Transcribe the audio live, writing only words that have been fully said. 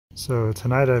So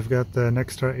tonight I've got the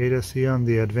Nexstar 8se on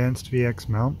the advanced VX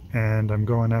mount, and I'm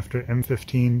going after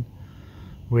M15,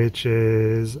 which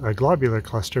is a globular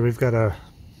cluster. We've got a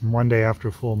one day after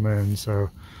full moon, so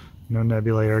no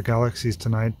nebulae or galaxies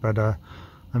tonight, but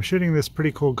I'm shooting this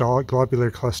pretty cool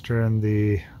globular cluster in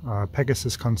the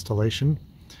Pegasus constellation,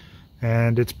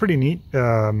 and it's pretty neat.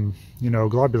 You know,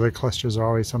 globular clusters are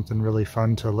always something really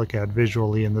fun to look at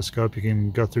visually in the scope. You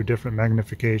can go through different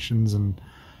magnifications and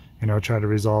try to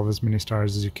resolve as many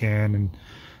stars as you can, and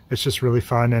it's just really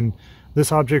fun. And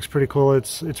this object's pretty cool.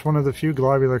 It's one of the few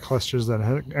globular clusters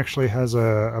that actually has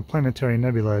a planetary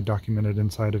nebula documented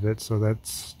inside of it, so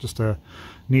that's just a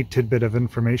neat tidbit of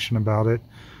information about it.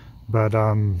 But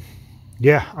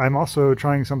yeah, I'm also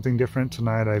trying something different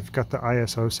tonight. I've got the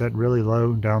ISO set really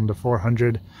low, down to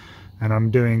 400, and I'm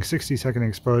doing 60-second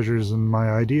exposures, and my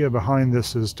idea behind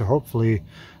this is to hopefully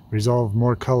resolve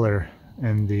more color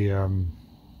in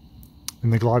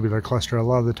the globular cluster. A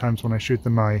lot of the times when I shoot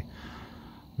them,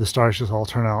 the stars just all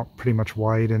turn out pretty much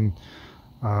white, and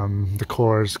the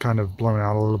core is kind of blown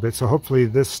out a little bit. So hopefully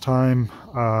this time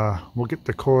we'll get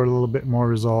the core a little bit more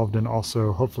resolved, and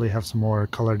also hopefully have some more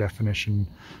color definition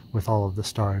with all of the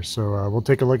stars. So we'll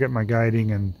take a look at my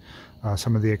guiding and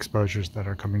some of the exposures that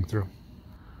are coming through.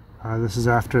 This is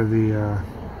after the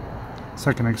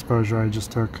second exposure I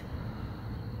just took.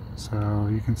 So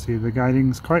you can see the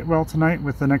guiding's quite well tonight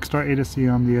with the Nexstar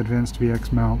 8se on the advanced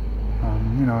VX mount.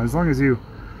 You know, as long as you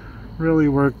really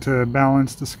work to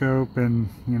balance the scope and,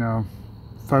 you know,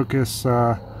 focus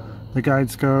the guide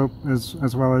scope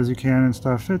as well as you can and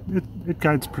stuff, it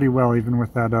guides pretty well even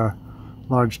with that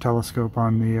large telescope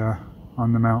on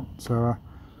the mount. So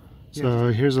so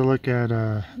here's a look at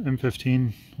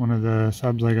M15, one of the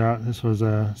subs I got. This was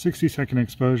a 60-second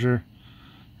exposure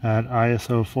at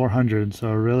ISO 400,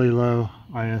 so really low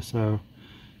ISO,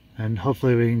 and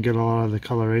hopefully we can get a lot of the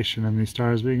coloration in these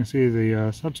stars. But you can see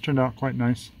the subs turned out quite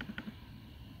nice.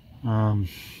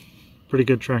 Pretty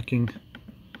good tracking.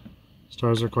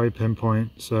 Stars are quite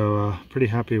pinpoint, so pretty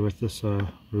happy with this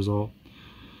result.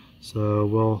 So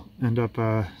we'll end up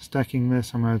stacking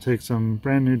this. I'm going to take some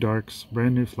brand new darks,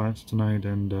 brand new flats tonight,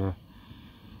 and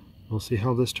we'll see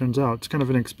how this turns out. It's kind of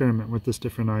an experiment with this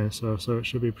different ISO, so it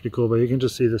should be pretty cool. But you can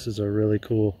just see this is a really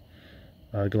cool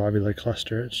globular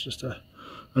cluster. It's just a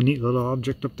neat little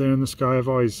object up there in the sky. I've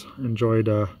always enjoyed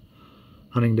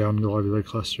hunting down globular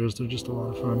clusters. They're just a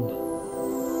lot of fun.